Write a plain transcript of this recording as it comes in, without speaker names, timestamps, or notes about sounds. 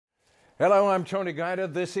Hello, I'm Tony Guida.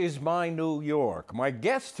 This is My New York. My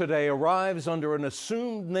guest today arrives under an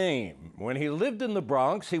assumed name. When he lived in the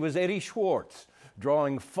Bronx, he was Eddie Schwartz,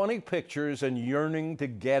 drawing funny pictures and yearning to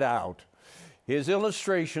get out. His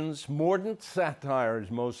illustrations, mordant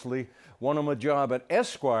satires mostly, won him a job at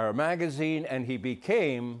Esquire magazine, and he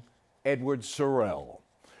became Ed Sorel.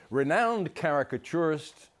 Renowned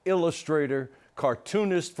caricaturist, illustrator,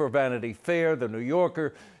 cartoonist for Vanity Fair, The New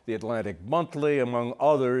Yorker, The Atlantic Monthly, among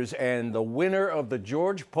others, and the winner of the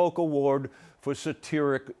George Polk Award for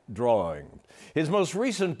satiric drawing. His most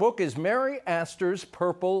recent book is Mary Astor's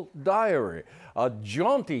Purple Diary, a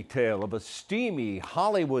jaunty tale of a steamy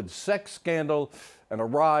Hollywood sex scandal and a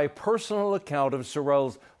wry personal account of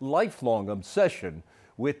Sorel's lifelong obsession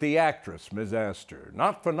with the actress, Ms. Astor.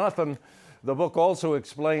 Not for nothing, the book also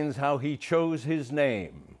explains how he chose his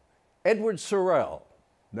name. Ed Sorel,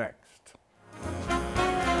 next.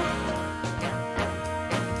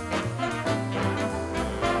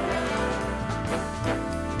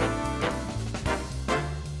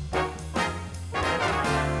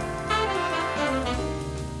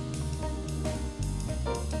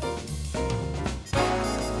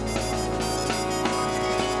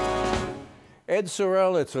 Ed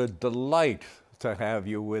Sorel, it's a delight to have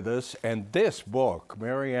you with us. And this book,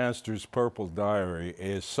 Mary Astor's Purple Diary,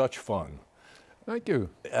 is such fun. Thank you.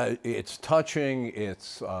 It's touching.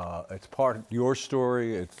 It's part of your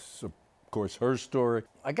story. It's, of course, her story.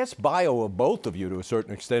 I guess bio of both of you to a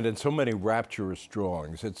certain extent, and so many rapturous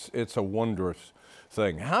drawings. It's a wondrous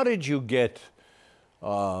thing. How did you get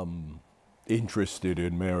interested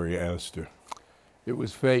in Mary Astor? It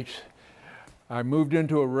was fate. I moved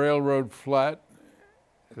into a railroad flat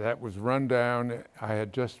that was run down. I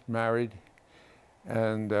had just married,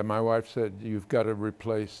 and my wife said, "You've got to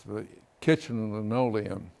replace the kitchen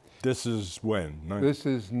linoleum." This is when? This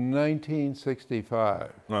is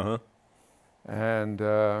 1965. Uh-huh. And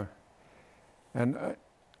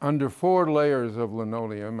under 4 layers of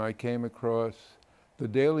linoleum, I came across the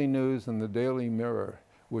Daily News and the Daily Mirror,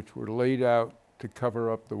 which were laid out to cover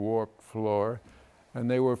up the warped floor. And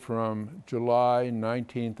they were from July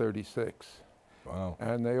 1936. Wow.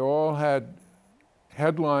 And they all had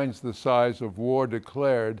headlines the size of War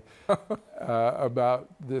Declared about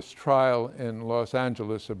this trial in Los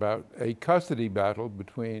Angeles about a custody battle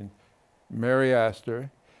between Mary Astor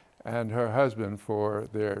and her husband for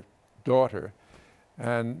their daughter.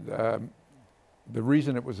 And the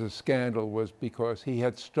reason it was a scandal was because he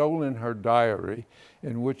had stolen her diary,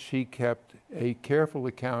 in which she kept a careful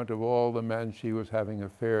account of all the men she was having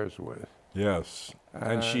affairs with. Yes,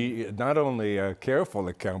 and she, not only a careful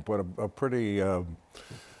account, but a pretty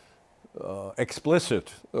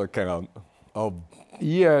explicit account of...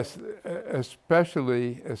 Yes,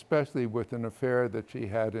 especially with an affair that she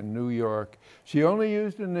had in New York. She only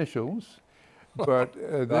used initials, but...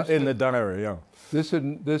 in the diary, yeah.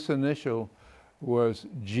 This initial was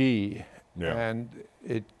G, yeah. And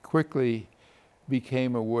it quickly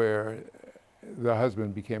became aware, the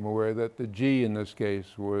husband became aware that the G in this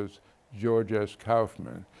case was George S.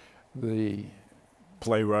 Kaufman, the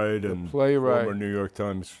playwright and former New York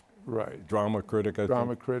Times drama critic, I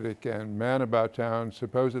think. Critic and man about town,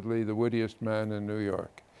 supposedly the wittiest man in New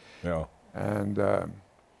York. Yeah. And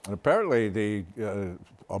apparently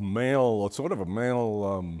a male, sort of a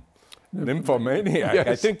male nymphomaniac. Yes.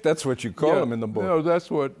 I think that's what you call him in the book. No,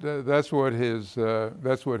 that's what his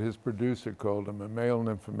producer called him, a male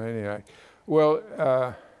nymphomaniac. Well,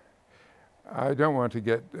 I don't want to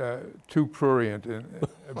get too prurient,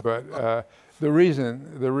 but the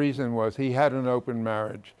reason was he had an open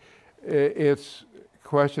marriage. It's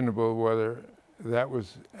questionable whether that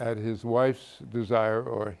was at his wife's desire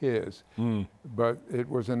or his, but it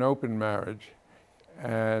was an open marriage,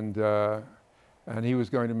 and he was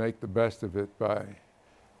going to make the best of it by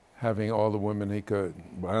having all the women he could.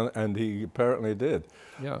 Well, and he apparently did.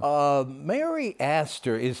 Yeah. Mary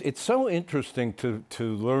Astor, it's so interesting to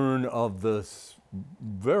learn of this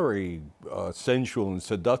very sensual and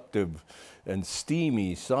seductive and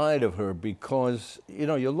steamy side of her, because, you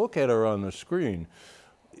know, you look at her on the screen,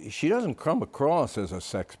 she doesn't come across as a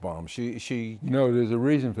sex bomb. No, there's a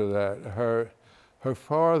reason for that. Her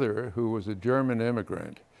father, who was a German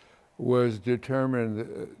immigrant, was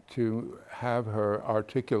determined to have her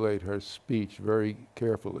articulate her speech very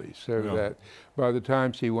carefully, so that by the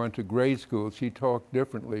time she went to grade school, she talked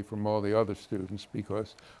differently from all the other students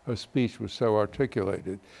because her speech was so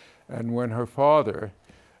articulated. And when her father,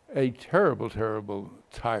 a terrible, terrible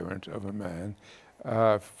tyrant of a man,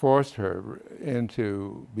 forced her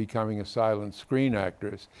into becoming a silent screen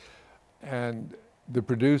actress, and the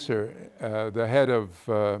producer, the head of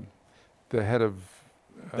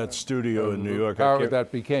that studio in New York.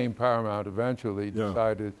 That became Paramount eventually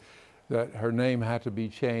decided that her name had to be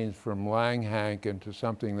changed from Langhank into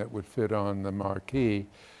something that would fit on the marquee.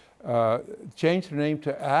 Changed her name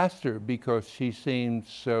to Astor because she seemed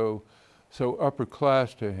so upper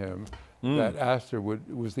class to him that Astor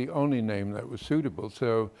was the only name that was suitable.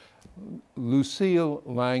 So Lucille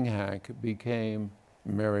Langhank became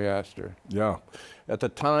Mary Astor. Yeah. At the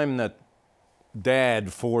time that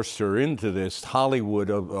Dad forced her into this, Hollywood,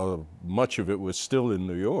 much of it was still in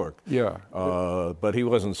New York. Yeah. But he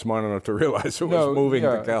wasn't smart enough to realize it was moving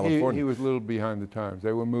to California. He was a little behind the times.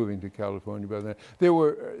 They were moving to California by then.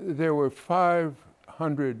 There were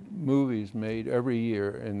 500 movies made every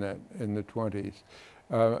year in the 20s,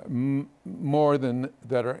 more than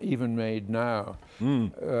that are even made now.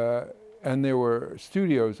 And there were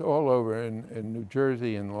studios all over in New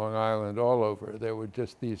Jersey and Long Island, all over. There were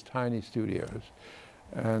just these tiny studios.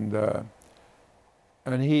 And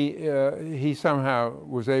he somehow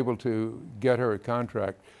was able to get her a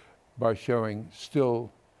contract by showing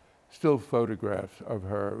still photographs of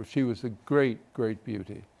her. She was a great, great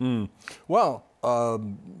beauty. Well,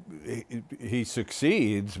 he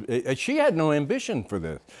succeeds. She had no ambition for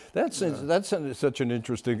this. That's such an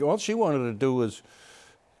interesting. All she wanted to do was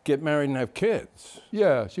get married and have kids.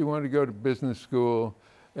 Yeah, she wanted to go to business school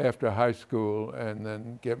after high school and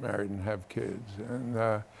then get married and have kids.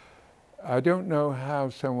 And I don't know how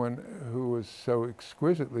someone who was so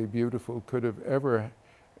exquisitely beautiful could have ever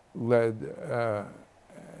led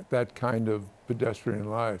that kind of pedestrian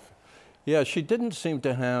life. Yeah, she didn't seem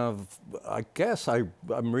to have, I guess I'm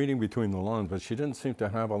reading between the lines, but she didn't seem to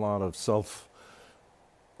have a lot of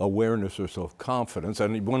self-awareness or self-confidence.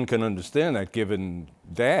 And one can understand that given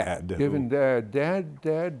Dad. Given Dad.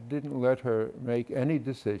 Dad didn't let her make any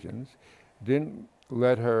decisions, didn't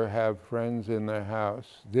let her have friends in their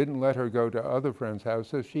house, didn't let her go to other friends'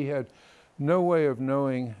 houses. She had no way of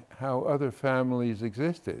knowing how other families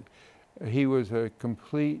existed. He was a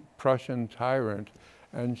complete Prussian tyrant,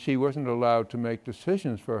 and she wasn't allowed to make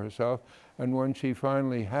decisions for herself. And when she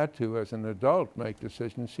finally had to, as an adult, make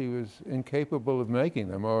decisions, she was incapable of making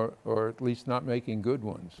them, or at least not making good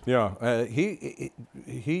ones. Yeah, he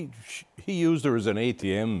used her as an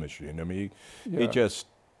ATM machine. I mean, he just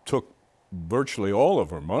took virtually all of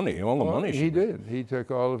her money, all the money she did. He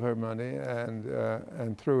took all of her money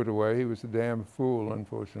and threw it away. He was a damn fool,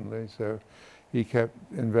 unfortunately. So he kept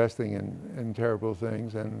investing in terrible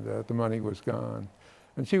things, and the money was gone.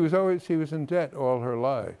 And she was in debt all her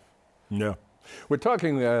life. Yeah. We're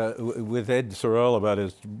talking with Ed Sorel about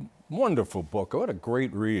his wonderful book. What a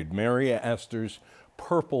great read, Mary Astor's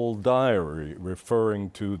Purple Diary, referring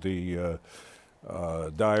to the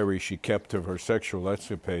diary she kept of her sexual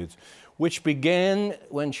escapades, which began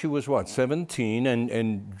when she was, what, 17,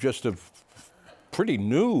 and just a pretty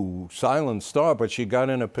new silent star, but she got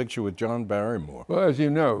in a picture with John Barrymore. Well, as you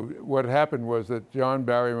know, what happened was that John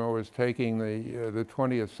Barrymore was taking the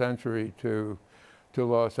 20th century to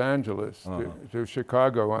Los Angeles, to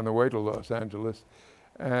Chicago on the way to Los Angeles,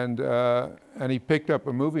 and he picked up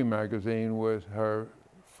a movie magazine with her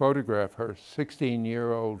photograph, her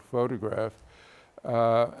 16-year-old photograph,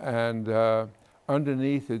 and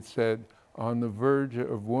underneath it said, "On the verge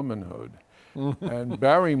of womanhood." And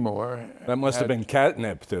Barrymore... That must have been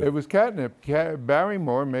catnip, too. It was catnip.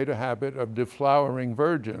 Barrymore made a habit of deflowering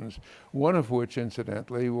virgins, one of which,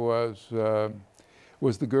 incidentally, was the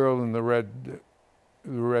girl in the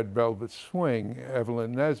red velvet swing,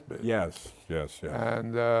 Evelyn Nesbit. Yes.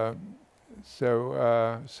 And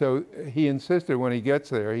so he insisted when he gets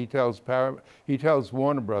there, he tells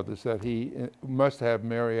Warner Brothers that he must have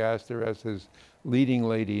Mary Astor as his leading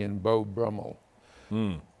lady in Beau Brummel.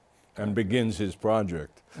 And begins his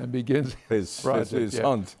project. And begins his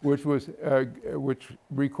hunt, which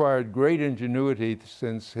required great ingenuity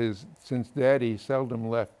since Daddy seldom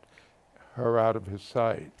left her out of his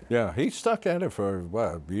sight. Yeah, he stuck at it for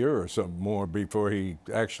a year or so more before he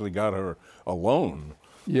actually got her alone.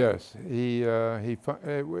 Yes,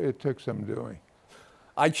 it took some doing.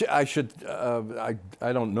 I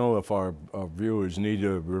don't know if our viewers need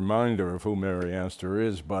a reminder of who Mary Astor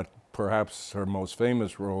is, but perhaps her most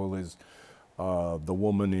famous role is the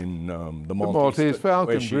woman in the Maltese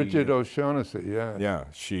Falcon, Bridget O'Shaughnessy. Yeah. Yeah,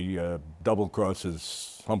 she double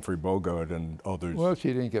crosses Humphrey Bogart and others. Well,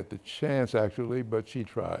 she didn't get the chance actually, but she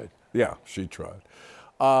tried. Yeah, she tried.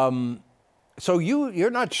 So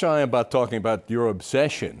you're not shy about talking about your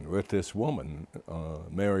obsession with this woman,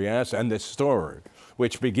 Mary Astor, and this story,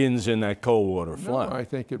 which begins in that Coldwater flat. No, I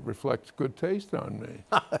think it reflects good taste on me.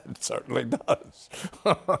 It certainly does.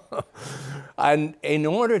 And in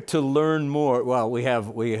order to learn more, well, we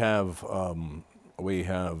have we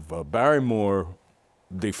have Barrymore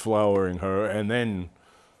deflowering her and then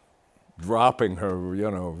dropping her,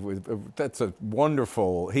 you know. That's a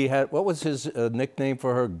wonderful, he had, what was his nickname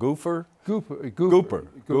for her, Goofer?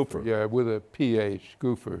 Goofer. Yeah, with a PH,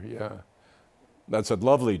 Goofer, yeah. That's a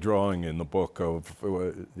lovely drawing in the book of,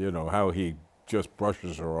 you know, how he just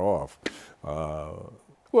brushes her off. Well,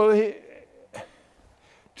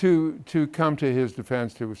 to come to his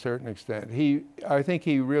defense to a certain extent, I think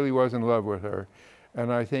he really was in love with her.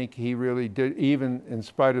 And I think he really did, even in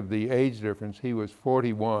spite of the age difference. He was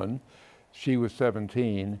 41, she was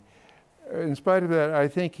 17. In spite of that, I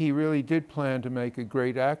think he really did plan to make a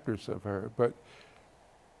great actress of her. But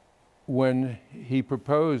when he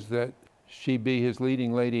proposed that she be his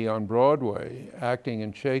leading lady on Broadway, acting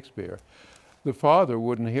in Shakespeare, the father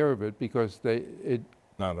wouldn't hear of it because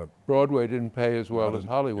Broadway didn't pay as well as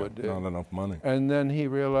Hollywood did. Not enough money. And then he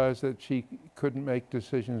realized that she couldn't make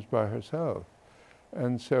decisions by herself.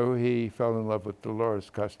 And so he fell in love with Dolores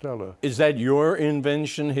Costello. Is that your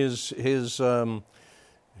invention? His words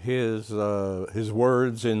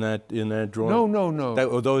in that drawing?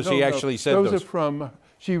 No. Those he actually said. Those are from.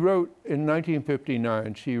 She wrote in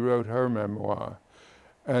 1959. She wrote her memoir,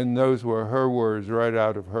 and those were her words right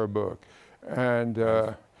out of her book. And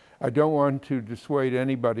I don't want to dissuade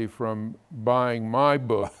anybody from buying my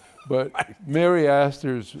book, but Mary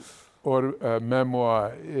Astor's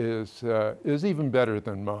memoir is even better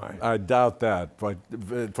than mine. I doubt that, but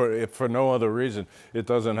for no other reason, it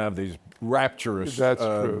doesn't have these rapturous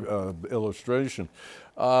illustration.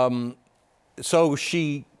 So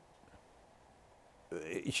she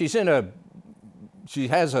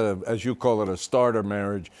has a, as you call it, a starter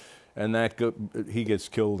marriage, and he gets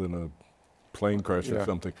killed in a plane crash or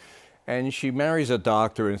something. And she marries a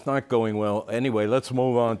doctor, and it's not going well. Anyway, let's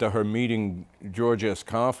move on to her meeting George S.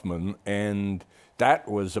 Kaufman, and that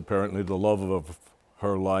was apparently the love of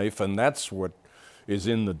her life, and that's what is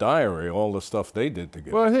in the diary, all the stuff they did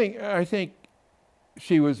together. Well, I think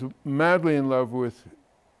she was madly in love with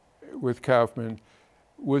Kaufman,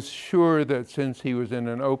 was sure that since he was in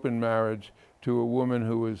an open marriage to a woman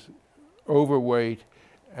who was overweight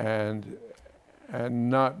and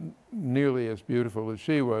not nearly as beautiful as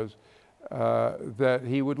she was, that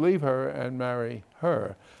he would leave her and marry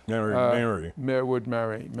her. Would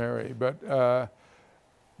marry Mary.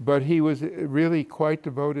 But he was really quite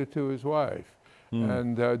devoted to his wife,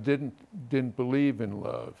 and didn't believe in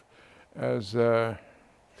love. As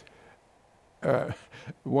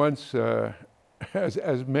once,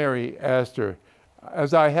 as Mary Astor,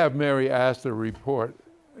 as I have Mary Astor report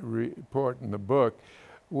in the book,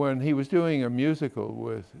 when he was doing a musical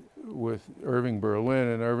with Irving Berlin,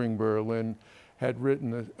 and Irving Berlin had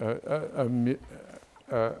written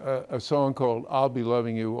a song called "I'll Be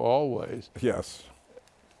Loving You Always." Yes.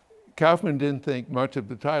 Kaufman didn't think much of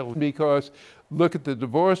the title because look at the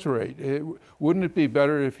divorce rate. Wouldn't it be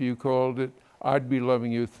better if you called it "I'd Be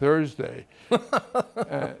Loving You Thursday"?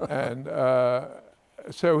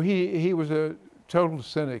 So he was a total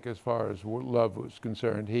cynic as far as love was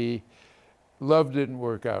concerned. Love didn't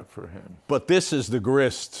work out for him. But this is the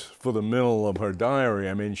grist for the middle of her diary.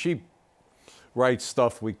 I mean, she writes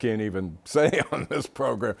stuff we can't even say on this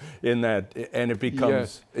program in that, and it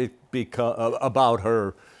becomes about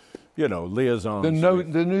her, you know, liaisons.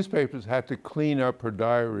 The newspapers had to clean up her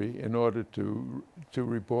diary in order to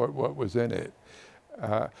report what was in it.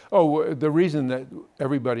 The reason that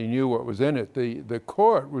everybody knew what was in it, the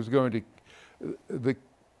court was going to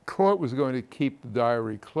keep the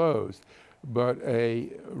diary closed. But a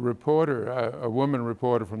reporter, a woman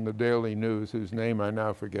reporter from the Daily News, whose name I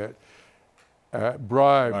now forget,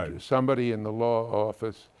 bribed somebody in the law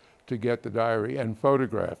office to get the diary and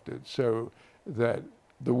photographed it so that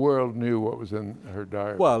the world knew what was in her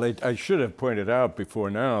diary. Well, I should have pointed out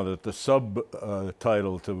before now that the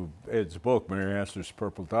subtitle to Ed's book, Mary Astor's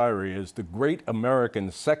Purple Diary, is The Great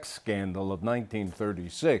American Sex Scandal of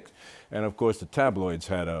 1936. And of course, the tabloids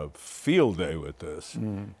had a field day with this.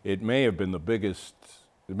 It may have been the biggest,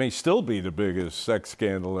 it may still be the biggest sex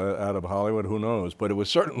scandal out of Hollywood, who knows, but it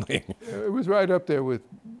was certainly... It was right up there with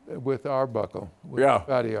Arbuckle,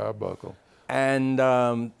 Fatty Arbuckle. And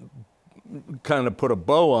kind of put a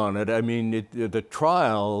bow on it. I mean, the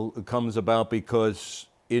trial comes about because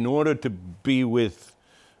in order to be with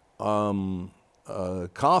Kaufman,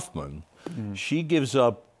 she gives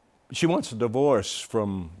up, she wants a divorce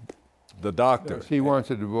from the doctor. She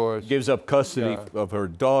wants a divorce. Gives up custody of her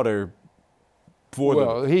daughter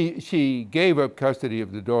for she gave up custody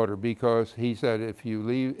of the daughter because he said, if you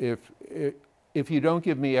leave, if you don't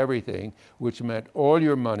give me everything, which meant all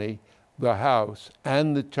your money, the house,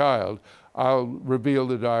 and the child, I'll reveal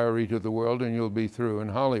the diary to the world and you'll be through in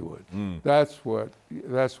Hollywood. That's what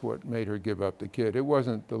made her give up the kid. It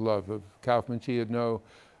wasn't the love of Kaufman. She had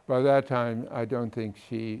by that time, I don't think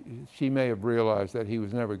she may have realized that he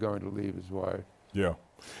was never going to leave his wife. Yeah.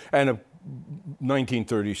 And in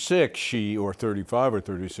 1936, or 35 or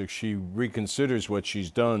 36, she reconsiders what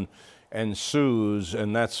she's done and sues,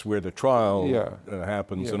 and that's where the trial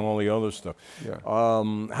happens and all the other stuff. Yeah.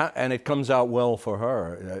 And it comes out well for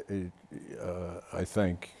her, I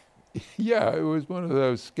think. Yeah, it was one of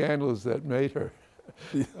those scandals that made her.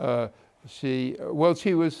 She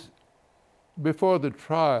was, before the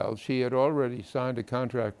trial, she had already signed a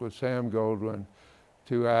contract with Sam Goldwyn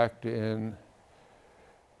to act in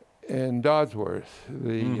Dodsworth,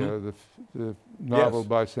 the novel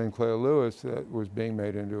by Sinclair Lewis that was being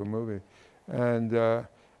made into a movie. And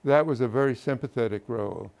that was a very sympathetic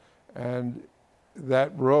role. And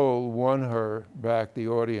that role won her back the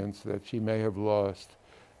audience that she may have lost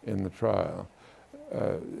in the trial.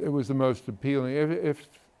 It was the most appealing. If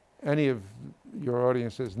any of your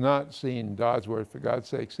audience has not seen Dodsworth, for God's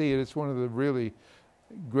sake, see it. It's one of the really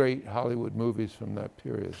great Hollywood movies from that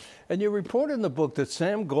period. And you report in the book that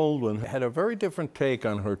Sam Goldwyn had a very different take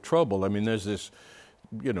on her trouble. I mean, there's this,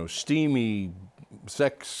 steamy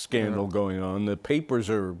sex scandal going on. The papers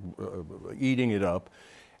are eating it up.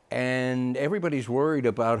 And everybody's worried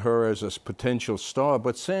about her as a potential star,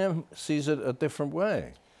 but Sam sees it a different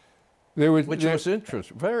way. Which was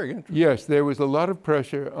interesting, very interesting. Yes, there was a lot of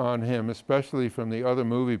pressure on him, especially from the other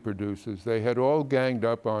movie producers. They had all ganged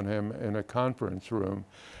up on him in a conference room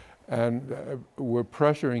and were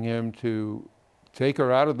pressuring him to take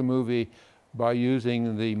her out of the movie by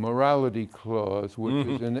using the morality clause, which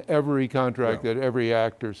is in every contract that every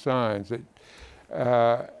actor signs.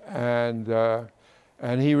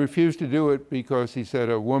 And he refused to do it because he said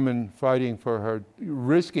a woman fighting for her,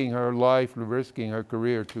 risking her life, risking her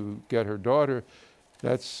career to get her daughter,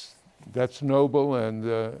 that's noble,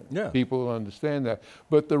 and people understand that.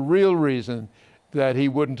 But the real reason that he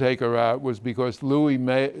wouldn't take her out was because Louis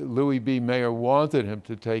B. Mayer wanted him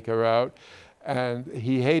to take her out, and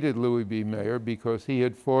he hated Louis B. Mayer because he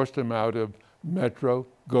had forced him out of Metro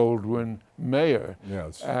Goldwyn Mayer.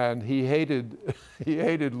 Yes. And he hated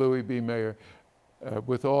Louis B. Mayer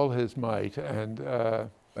with all his might, and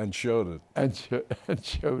showed it. And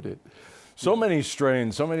showed it. So many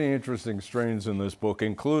strains, so many interesting strains in this book,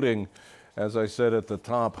 including, as I said at the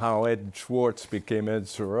top, how Ed Schwartz became Ed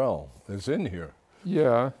Sorel is in here.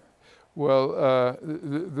 Yeah. Well,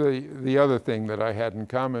 the other thing that I had in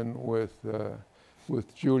common with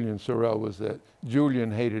Julian Sorel was that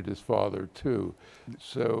Julian hated his father too.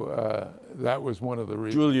 So that was one of the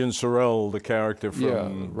reasons. Julian Sorel, the character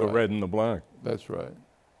from The Red and the Black. That's right.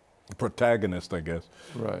 Protagonist, I guess.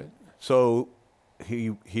 Right. So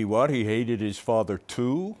he hated his father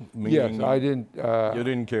too? Yes, I didn't. You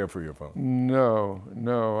didn't care for your father? No.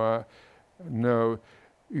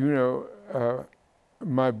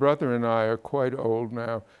 My brother and I are quite old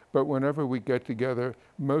now, but whenever we get together,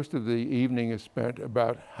 most of the evening is spent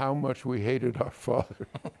about how much we hated our father.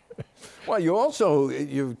 Well,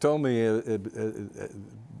 you told me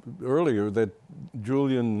earlier that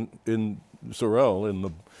Julian Sorel in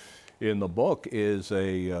the book is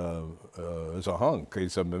a hunk.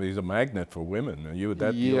 He's a magnet for women. You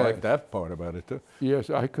like that part about it too? Yes,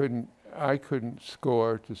 I couldn't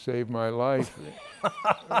score to save my life,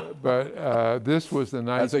 but this was the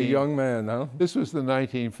As a young man, huh? This was the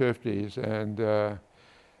 1950s,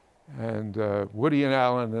 and Woody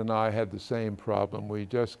Allen and I had the same problem. We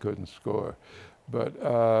just couldn't score, but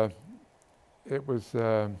it was.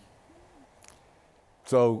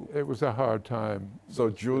 So it was a hard time. So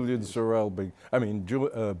Julian Sorel,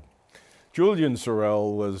 Julian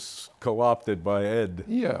Sorel was co-opted by Ed.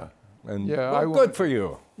 Yeah. And good for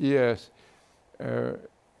you. Yes.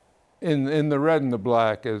 In The Red and the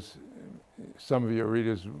Black, as some of your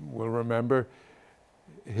readers will remember,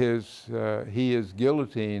 he is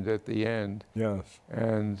guillotined at the end. Yes.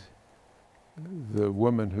 And the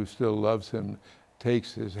woman who still loves him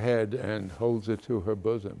takes his head and holds it to her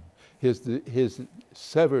bosom. His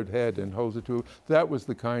severed head and holds it to her. That was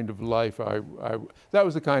the kind of life that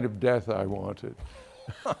was the kind of death I wanted.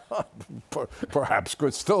 Perhaps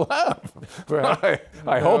could still have.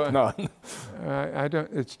 I hope not. I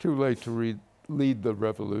don't. It's too late to lead the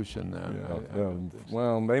revolution now.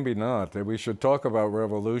 Well, maybe not. We should talk about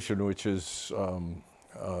revolution, which is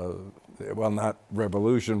not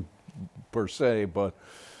revolution per se, but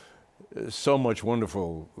so much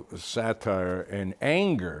wonderful satire and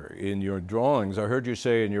anger in your drawings. I heard you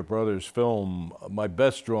say in your brother's film, my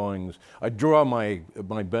best drawings, I draw my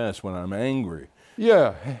best when I'm angry.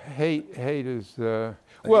 Yeah, hate is,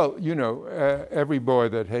 well, you know, every boy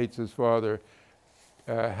that hates his father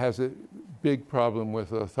has a big problem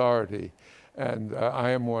with authority, and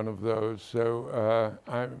I am one of those. So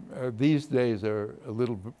these days are a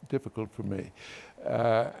little difficult for me.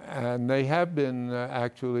 And they have been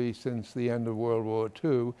actually since the end of World War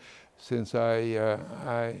II, since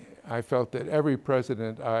I felt that every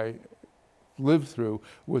president I lived through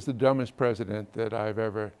was the dumbest president that I've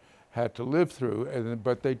ever had to live through,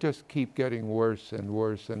 but they just keep getting worse and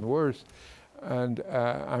worse and worse. And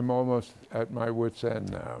I'm almost at my wit's end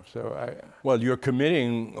now. So well, you're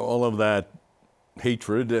committing all of that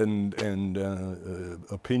hatred and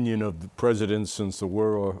opinion of the president since the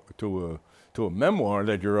war to a memoir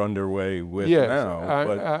that you're underway with now.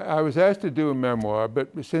 I was asked to do a memoir, but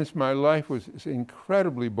since my life was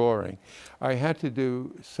incredibly boring, I had to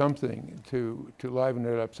do something to liven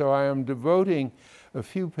it up. So I am devoting a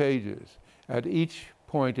few pages at each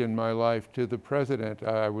point in my life to the president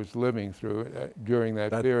I was living through during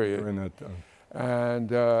that period.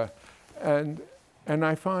 And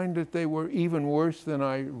I find that they were even worse than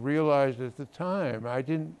I realized at the time. I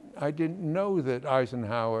didn't know that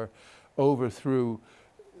Eisenhower overthrew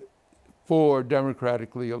 4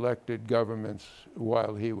 democratically elected governments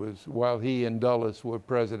while he and Dulles were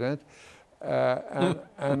president,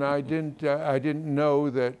 and I didn't know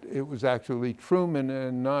that it was actually Truman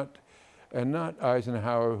and not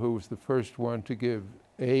Eisenhower who was the first one to give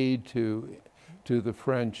aid to the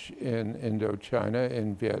French in Indochina,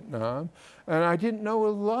 in Vietnam, and I didn't know a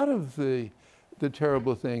lot of the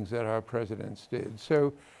terrible things that our presidents did.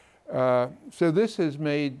 So this has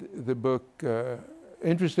made the book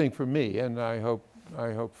interesting for me, and I hope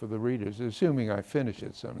for the readers, assuming I finish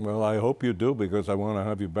it someday. Well, I hope you do, because I want to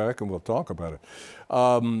have you back and we'll talk about it.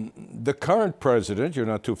 The current president, you're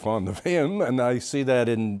not too fond of him, and I see that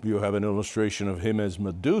you have an illustration of him as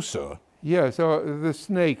Medusa. Yeah, so the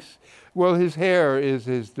snakes, well, his hair is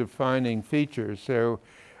his defining feature, so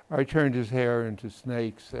I turned his hair into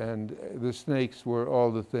snakes, and the snakes were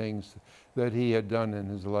all the things that he had done in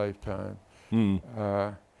his lifetime.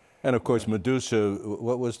 And of course, Medusa,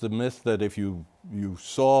 what was the myth that if you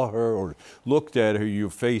saw her or looked at her,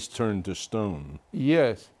 your face turned to stone?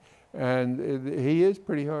 Yes, and he is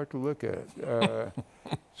pretty hard to look at.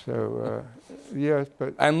 Yes,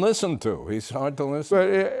 but... And listen to. He's hard to listen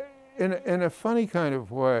to. But in a funny kind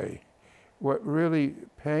of way, what really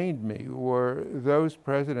pained me were those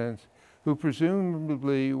presidents who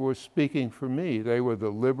presumably were speaking for me. They were the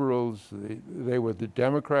liberals, they were the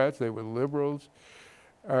Democrats, they were liberals.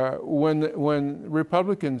 When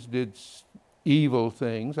Republicans did evil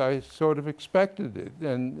things, I sort of expected it,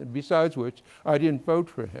 and besides which, I didn't vote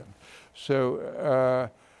for him. So,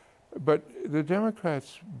 but the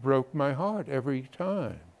Democrats broke my heart every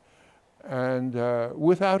time, and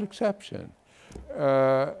without exception.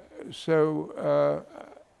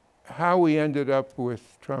 How we ended up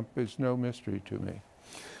with Trump is no mystery to me.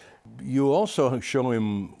 You also show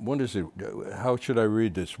him, what is it, how should I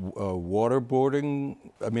read this, waterboarding?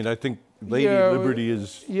 I mean, I think Lady Liberty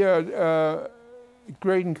is... Yeah,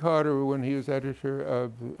 Graydon Carter, when he was editor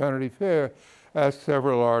of Vanity Fair, asked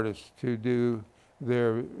several artists to do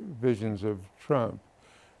their visions of Trump.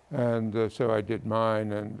 And so I did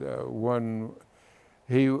mine, and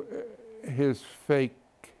his fake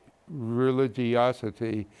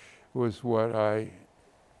religiosity was what I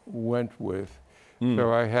went with.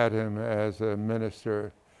 So I had him as a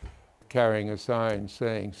minister carrying a sign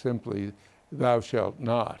saying simply, "Thou shalt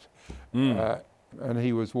not." And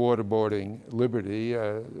he was waterboarding liberty,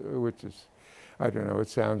 which is, I don't know, it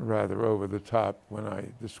sounds rather over the top when I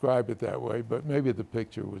describe it that way, but maybe the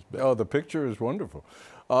picture was better. Oh, the picture is wonderful.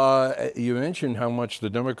 You mentioned how much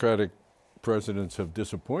the Democratic presidents have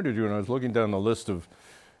disappointed you, and I was looking down the list of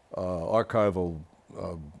archival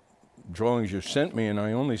drawings you sent me, and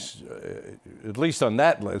I only, at least on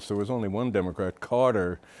that list, there was only one Democrat,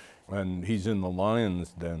 Carter, and he's in the lion's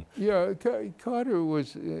den. Yeah, Carter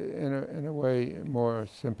was in a way more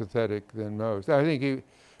sympathetic than most. I think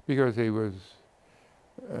because he was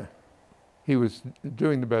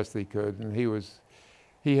doing the best he could, and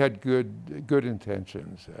he had good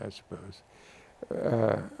intentions, I suppose.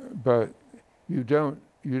 But you don't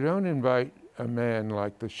invite a man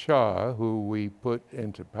like the Shah, who we put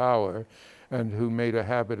into power and who made a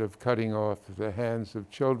habit of cutting off the hands of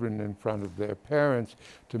children in front of their parents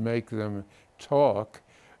to make them talk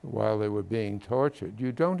while they were being tortured.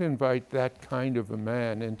 You don't invite that kind of a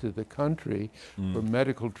man into the country for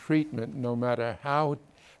medical treatment, no matter how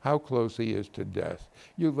close he is to death.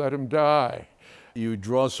 You let him die. You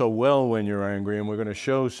draw so well when you're angry, and we're going to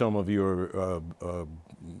show some of your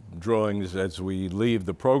drawings as we leave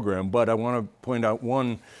the program, but I want to point out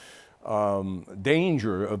one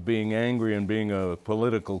danger of being angry and being a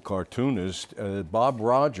political cartoonist. Bob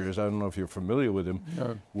Rogers, I don't know if you're familiar with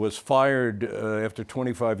him, was fired after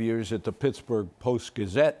 25 years at the Pittsburgh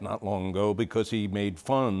Post-Gazette not long ago because he made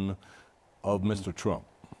fun of Mr. Trump.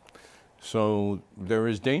 So there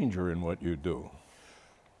is danger in what you do.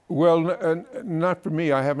 Well, not for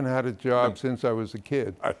me. I haven't had a job since I was a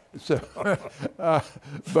kid. So,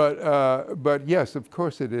 but yes, of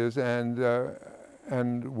course it is,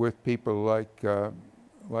 and with people like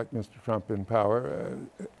Mr. Trump in power,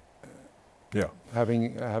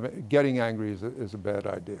 getting angry is a bad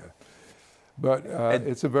idea. But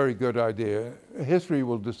it's a very good idea. History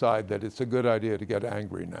will decide that it's a good idea to get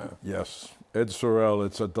angry now. Yes. Ed Sorel,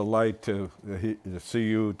 it's a delight to see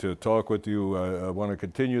you, to talk with you. I want to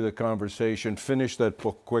continue the conversation, finish that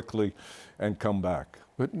book quickly, and come back.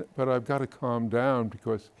 But I've got to calm down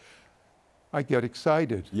because I get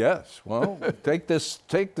excited. Yes. Well, take this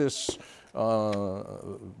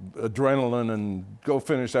adrenaline and go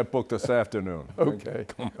finish that book this afternoon. Okay.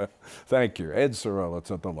 Thank you. Ed Sorel,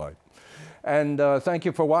 it's a delight. And thank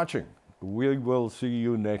you for watching. We will see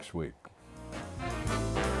you next week.